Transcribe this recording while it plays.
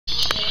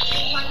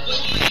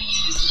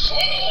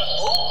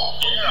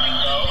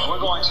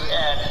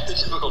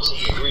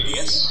protein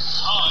ingredients.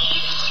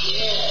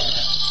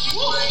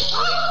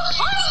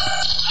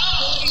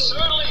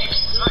 Certainly,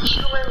 the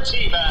human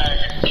tea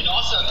bag. It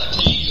also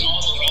contains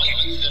all the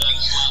vitamins that I'm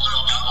swallowing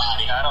on my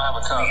body. I don't have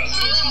a cup.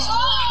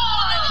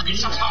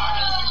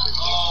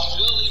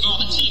 We'll leave all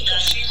the tea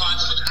bags behind.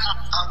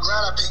 I'm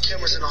glad I put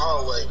cameras in the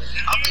hallway.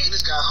 I'm thinking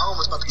this guy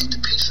homeless about to eat the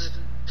pizza.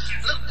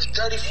 Look at this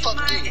dirty fuck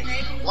dude.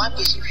 Wipe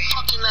his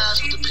fucking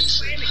ass with the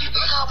pizza.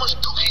 Look how much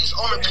dookie is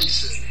on the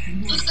pizza.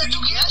 Look at that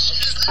dookie. That shit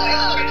is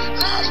nasty.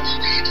 It's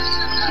nasty.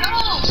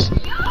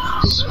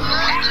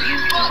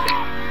 Fuck.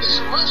 It's a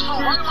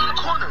restaurant right around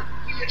the corner.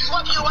 You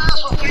wipe your ass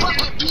with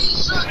fucking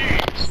pizza.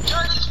 You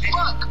dirty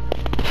fuck.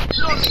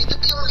 You don't need to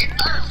be on this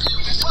earth, you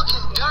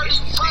fucking dirty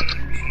fuck.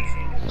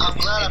 I'm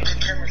glad I put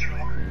cameras in the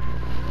hallway.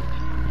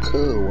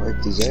 Could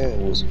wiped his ass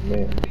with some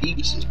man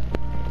pizza.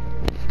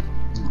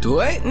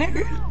 What,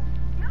 nigga?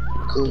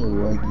 Could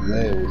wiped his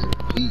ass with some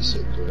pizza,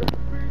 bro.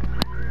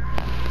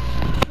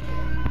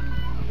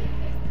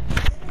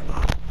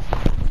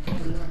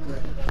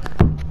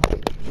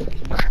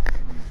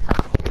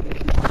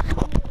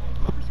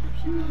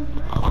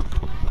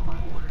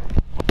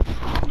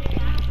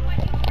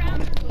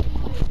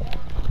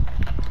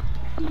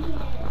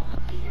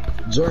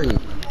 Jordan.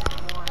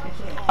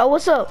 Oh,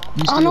 what's up?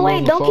 Oh, no,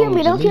 wait, don't kill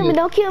me, don't kill me,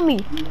 don't kill me.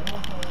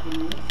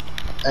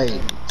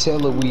 Hey, tell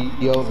her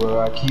we over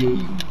or I kill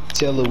you.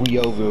 Tell her we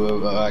over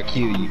or I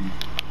kill you.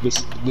 But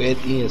at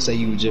the end, say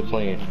you were just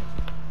playing.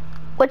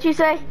 What you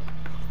say?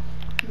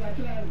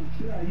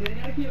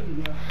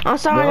 I'm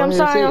sorry, I'm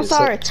sorry, I'm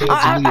sorry.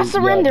 I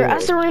surrender, I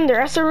surrender,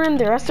 I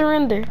surrender, I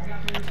surrender.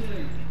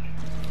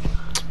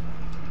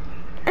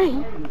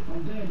 Hey.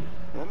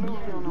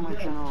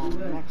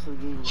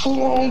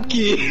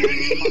 Flunky!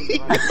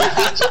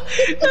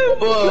 That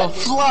boy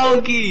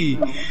flunky!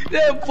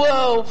 That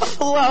boy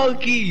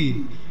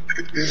flunky!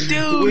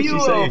 Dude, you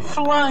a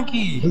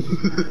flunky!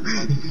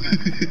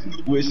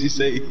 What'd she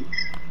say?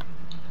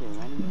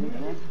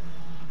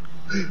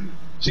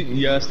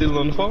 Y'all still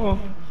on the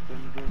phone?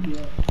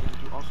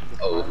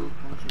 Oh.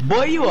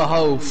 Boy, you a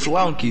whole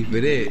flunky for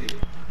that.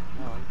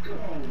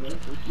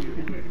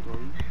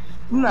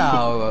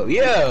 No,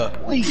 yeah.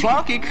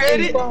 Flunky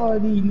credit. All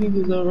these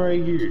niggas are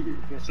right here.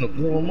 So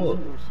blow them up.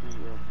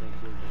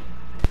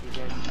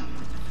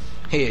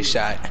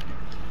 Headshot.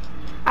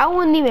 I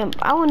wouldn't even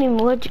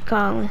what you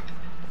calling.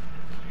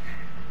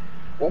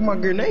 Why my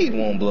grenade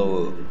won't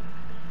blow up?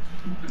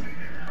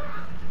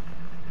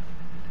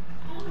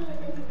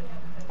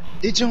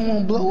 It just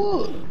won't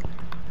blow up.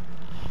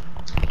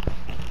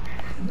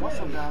 What's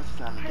up, guys?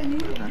 It's Adam again.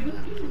 We're back in the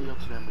video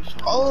today. I'm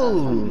showing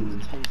Oh. you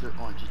guys how to use the taser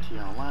on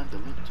GTA Online. The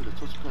link to the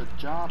Social Code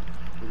job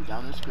will be down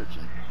in the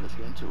description. Let's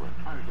get into it.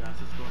 Alright, guys,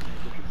 let's go ahead and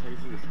get the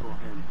taser. Let's go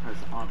ahead and press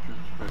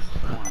options, press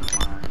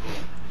online,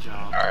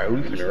 job. Alright, we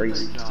finna race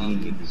these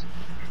niggas.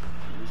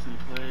 Recently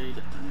played,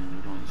 and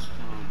we're going to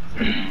scroll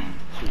down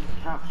to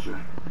capture.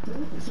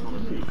 It's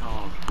going to be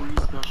called Free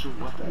Special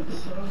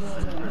Weapons.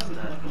 And press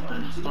that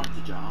and start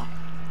the job.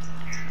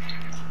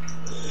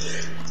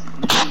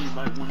 You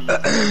might want to use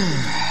the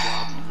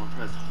job. I'm going to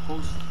press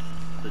host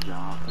the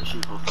job. Make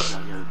sure you host the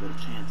job. You have a better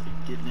chance of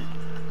getting it.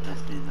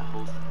 That's being the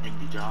host in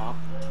the job.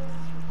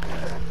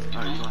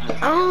 I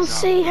don't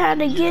see how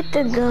to get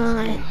the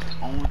gun.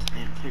 Own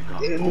and pick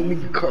up. Yeah, that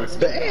nigga car's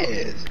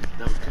fast.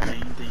 That was the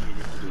main thing you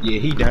need to do. Yeah,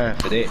 he dying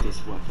for that.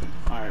 This weapon.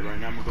 Alright, right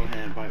now I'm going to go ahead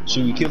and invite.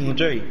 Should we kill him,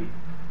 Dre?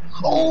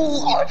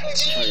 Oh,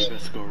 RPG! Try your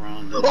best to go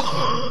around this.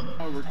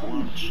 Power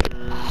launcher,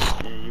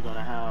 and you're going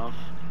to have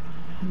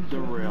the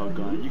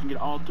railgun. You can get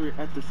all three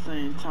at the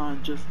same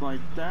time, just like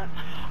that.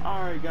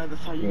 Alright, guys,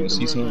 that's how you get the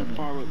railgun,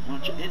 firework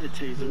launcher, and the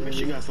taser. Make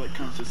sure you guys like,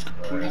 comment,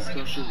 subscribe,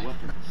 special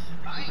weapons.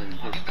 Go ahead and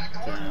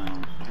press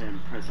down. Go ahead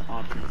and press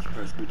options.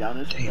 Press me down.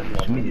 This you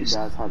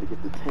guys how to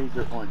get the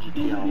taser on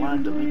GTA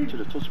Online. The link to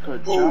the Social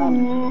Code job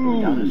will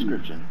be down in the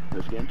description.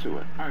 Let's get into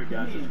it. Alright,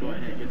 guys, let's go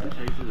ahead and get the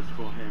taser. Let's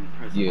go ahead and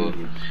press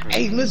options.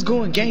 Hey, let's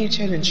go in game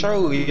chat and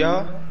troll,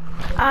 y'all.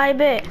 I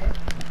bet.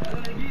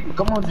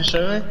 Come on,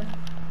 Deshaun.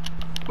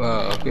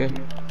 Okay.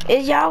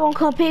 Is y'all gonna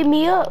come pick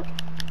me up?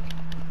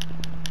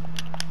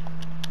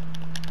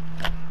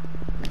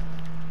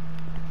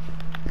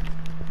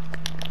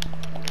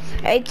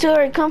 Hey,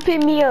 Tori, come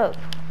pick me up.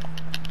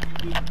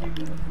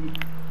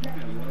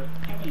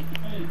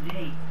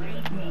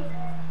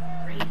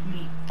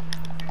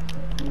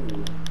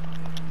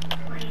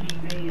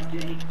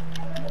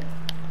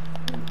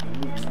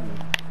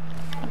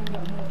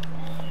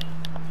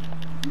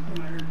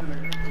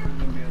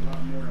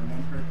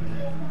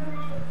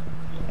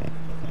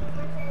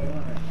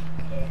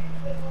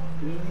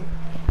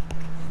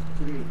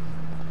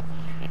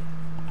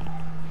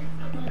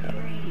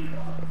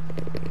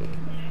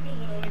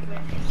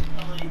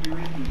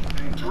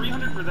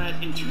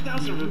 In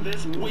 2000 for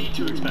this, way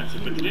too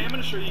expensive, but today I'm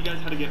going to show you guys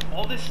how to get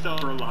all this stuff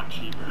for a lot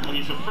cheaper.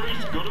 Okay, so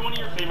first, go to one of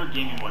your favorite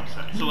gaming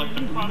websites. Select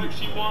the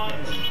products you want,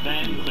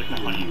 then click the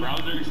Honey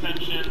browser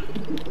extension.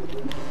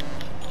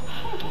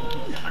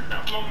 I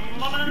got my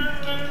money!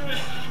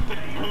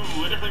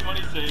 Literally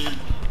money saved.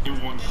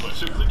 in one click.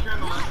 So click here on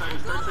the left side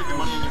and start taking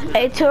money in your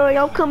Hey, Tori,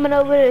 I'm coming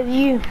over to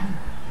you.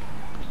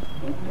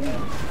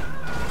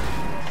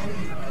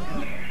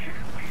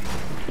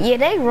 Yeah,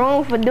 they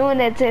wrong for doing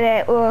that to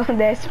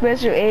that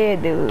special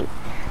ed dude.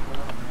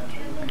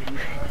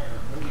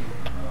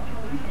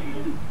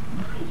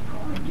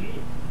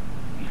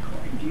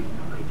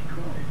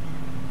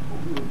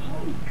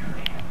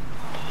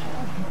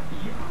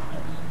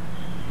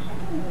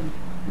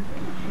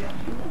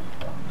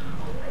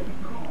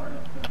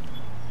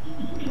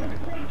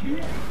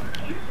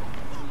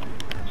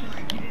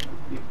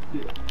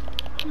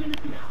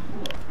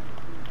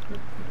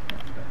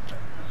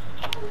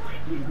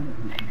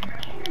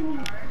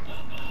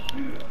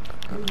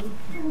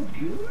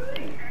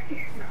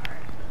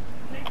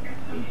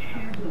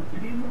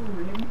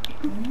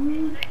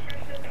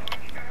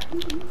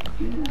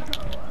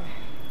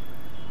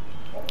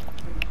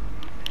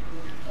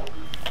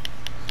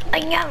 I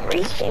got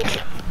reaching.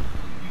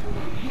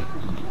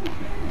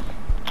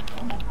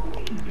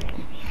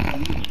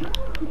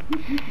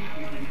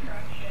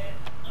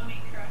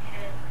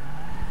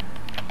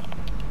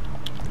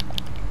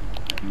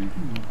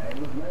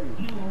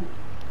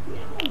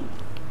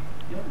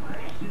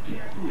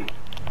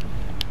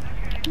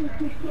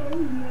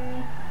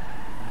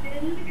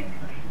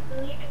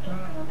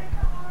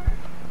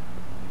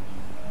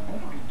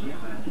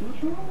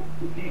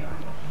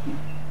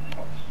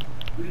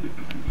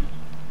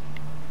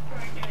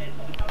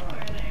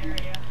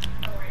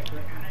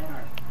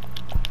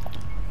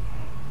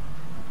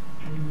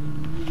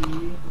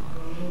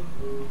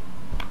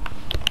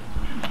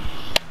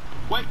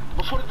 Wait,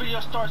 before the video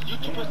starts,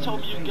 YouTube has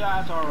told me you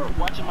guys are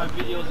watching my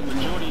videos and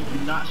majority of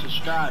you not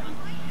subscribing.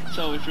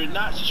 So if you're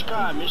not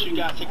subscribed, make sure you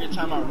guys take your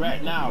time out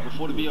right now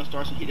before the video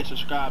starts and hit that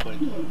subscribe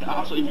button. And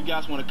also, if you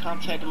guys want to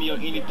contact me or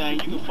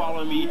anything, you can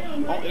follow me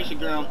on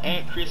Instagram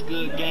at Chris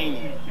Good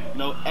Gaming.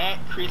 No, at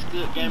Chris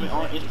Good Gaming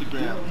on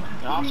Instagram.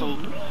 And also,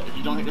 if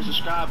you don't hit the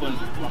subscribe button,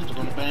 I'm still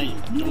gonna ban you.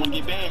 You don't want to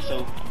get banned,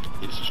 so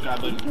hit the subscribe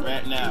button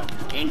right now.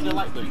 And hit the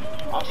like button.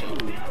 Also,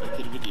 back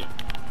to the video.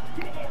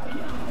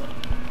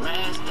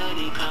 Red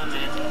steady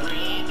coming,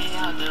 bring me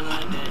out the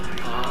London.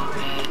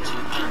 Okay,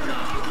 to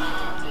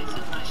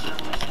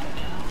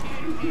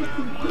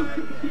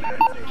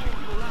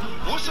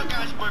What's up,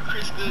 guys? Your boy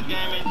Chris Good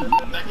Gaming.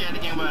 Back at it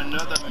again with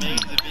another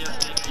amazing video.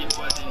 It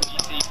was in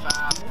GTA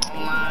 5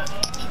 online.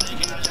 Today,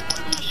 guys, I'm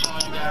going to be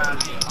showing you guys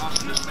the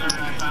awesome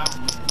discovery out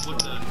with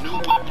the new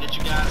weapon that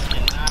you guys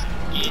cannot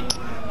get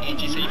in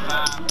GTA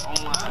 5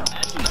 online.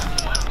 Actually, not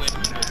one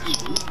weapon, but two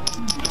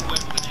new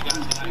weapons that you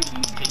guys cannot get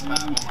in GTA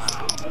 5 online.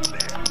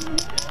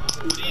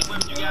 With these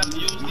weapons, you guys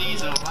use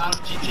these in a lot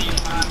of GTA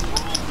 5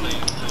 role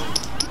plays. So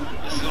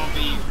this is gonna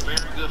be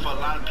very good for a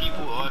lot of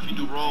people, or if you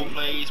do role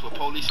plays with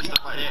police and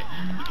stuff like that,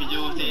 you can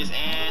use this.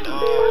 And if you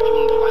want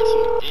to do like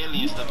some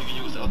alien stuff, you can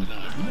use the other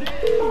gun.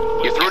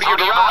 You're through to your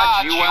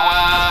garage. You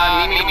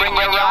need me to bring you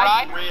a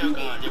ride?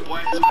 Railgun. Your boy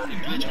has a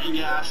glitch where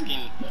you guys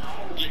can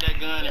get that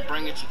gun and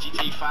bring it to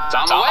GTA 5. It's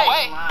on the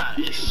way. Online.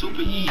 It's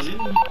super easy.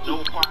 No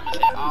requirements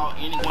at all.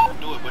 Anyone can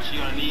do it, but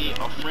you're gonna need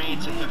a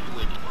friend to help you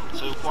with it.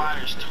 So it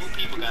requires 2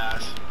 people,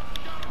 guys.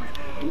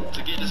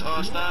 To get this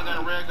stun gun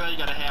and rail gun, you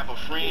gotta have a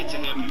friend to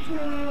help you.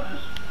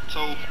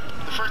 So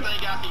the first thing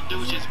you guys need to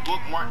do is just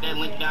bookmark that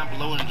link down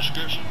below in the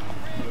description.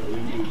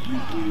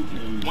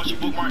 Once you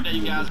bookmark that,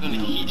 you guys are gonna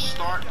hit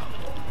start.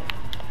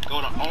 Go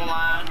to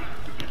online,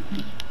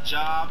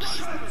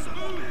 jobs,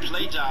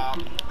 play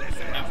job,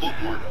 and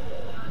bookmark.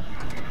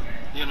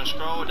 You're gonna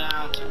scroll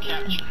down to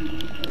capture.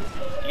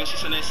 You're gonna see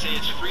something that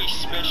says free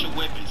special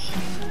weapons.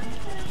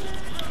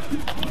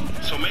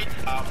 So make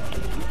job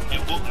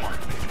and bookmark.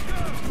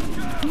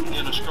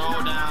 You're gonna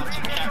scroll down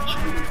to capture.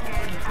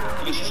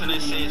 You can see something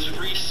that says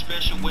free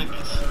special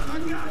weapons.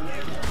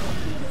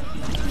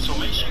 So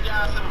make sure you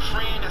guys have a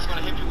friend that's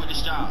gonna help you with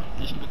this job.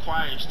 It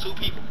requires 2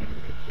 people.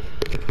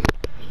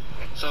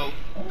 So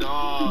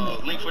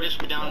the link for this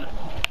will be down.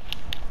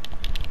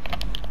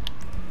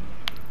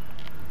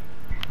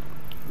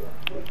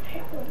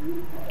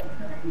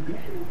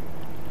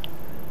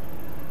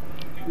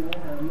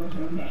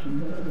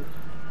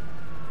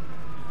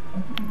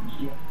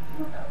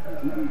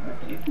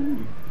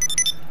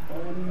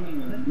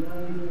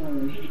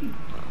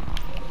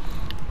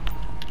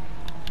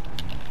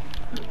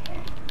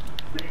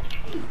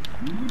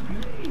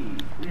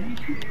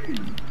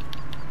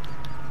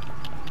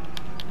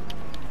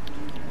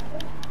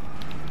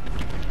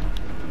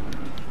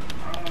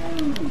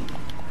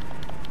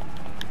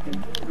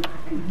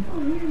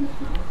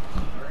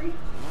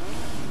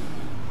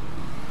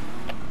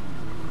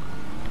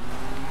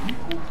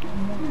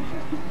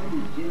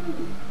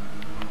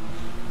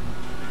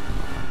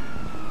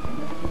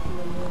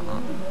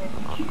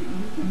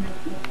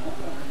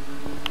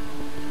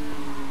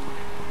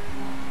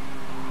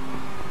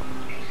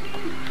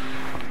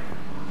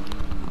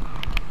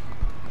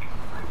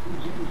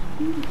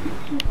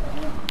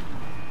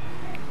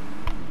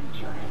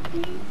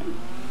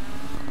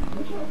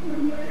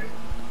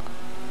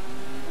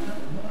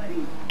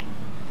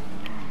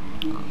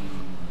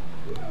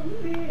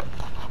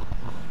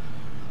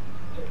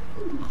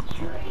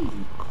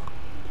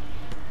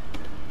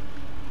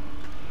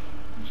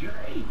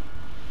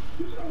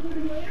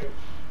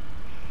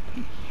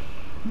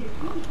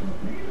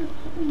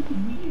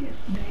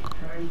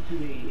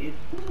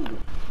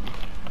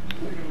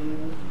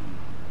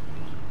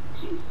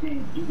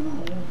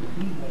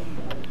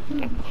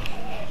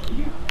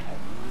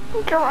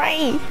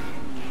 Dre.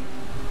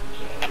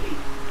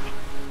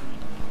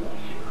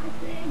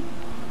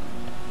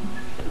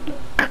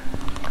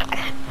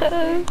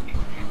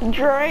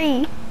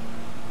 Dre.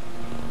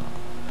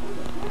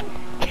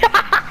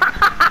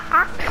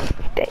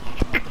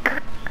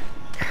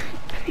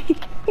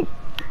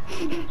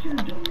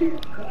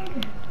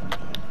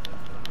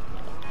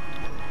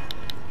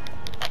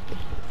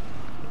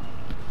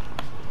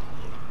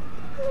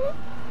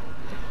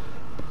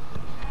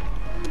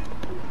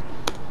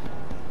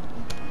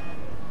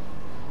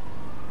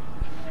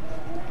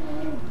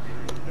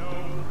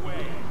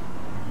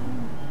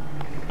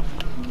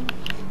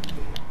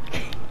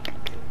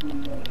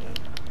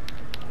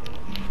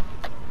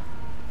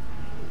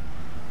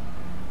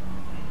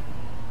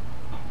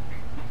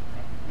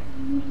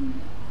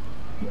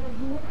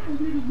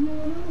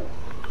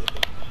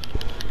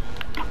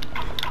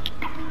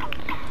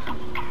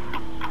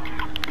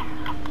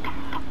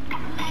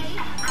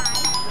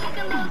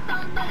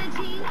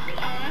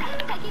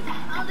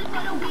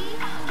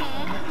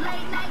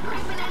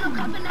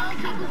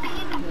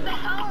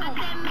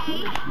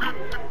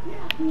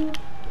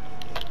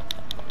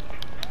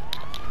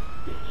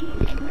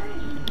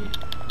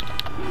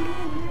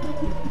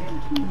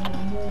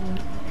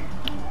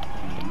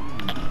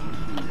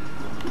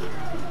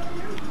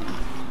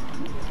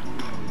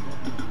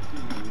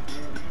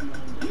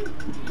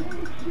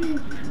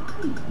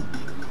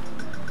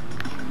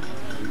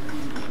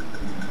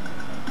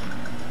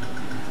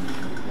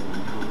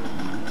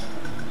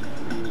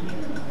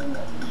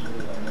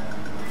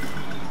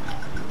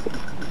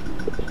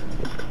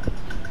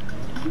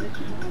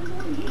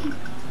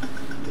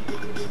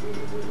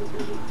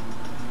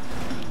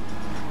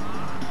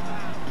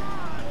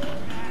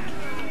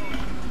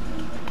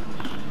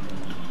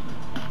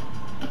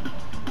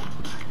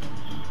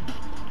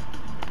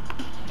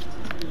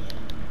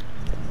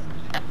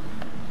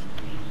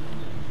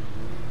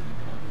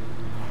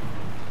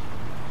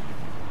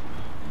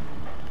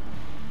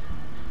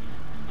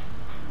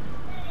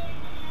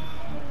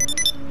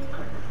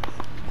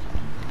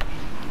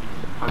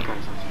 Okay,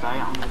 so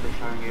today I'm going to be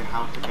showing you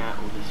how to get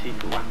all the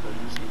secret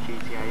weapons in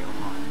GTA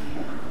Online.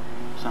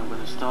 So I'm going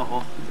to start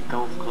off with the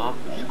golf club,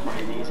 which is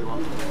quite an easy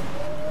one to do.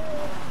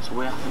 So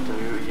what you have to do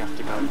is you have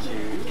to go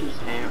to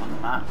just here on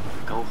the map,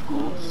 the golf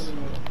course,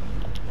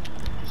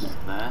 just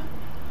there,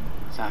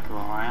 exactly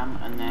where I am,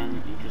 and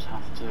then you just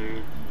have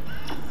to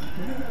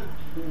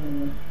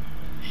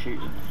shoot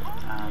them,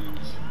 and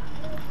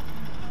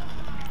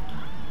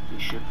you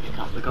should pick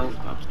up the golf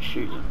clubs,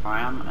 shoot them where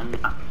I am, and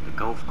at the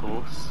golf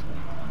course.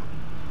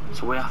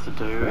 So what you have to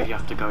do is you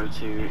have to go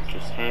to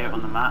just here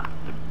on the map,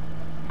 the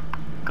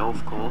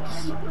golf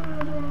course.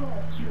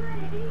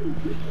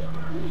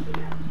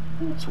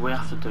 So what you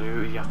have to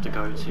do is you have to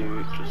go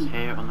to just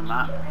here on the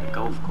map, the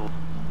golf course.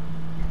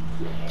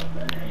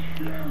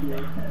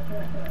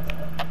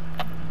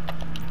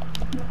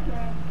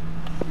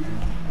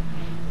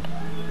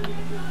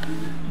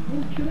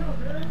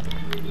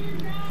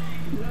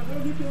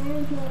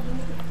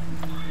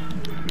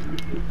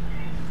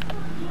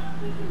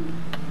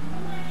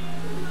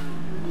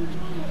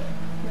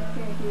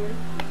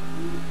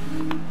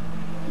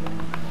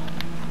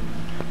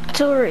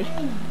 Sorry.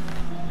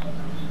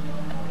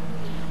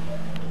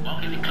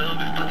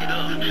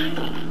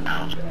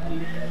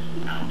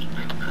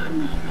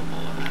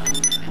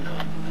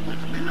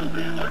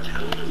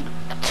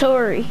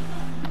 Sorry.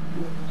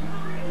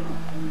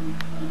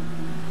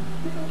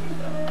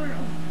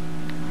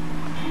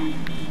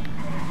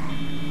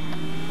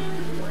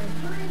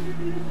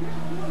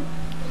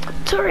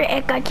 Sorry,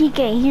 act like he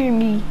can't hear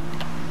me.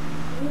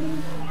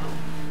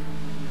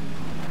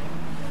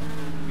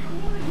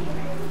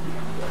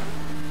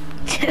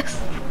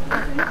 Yes.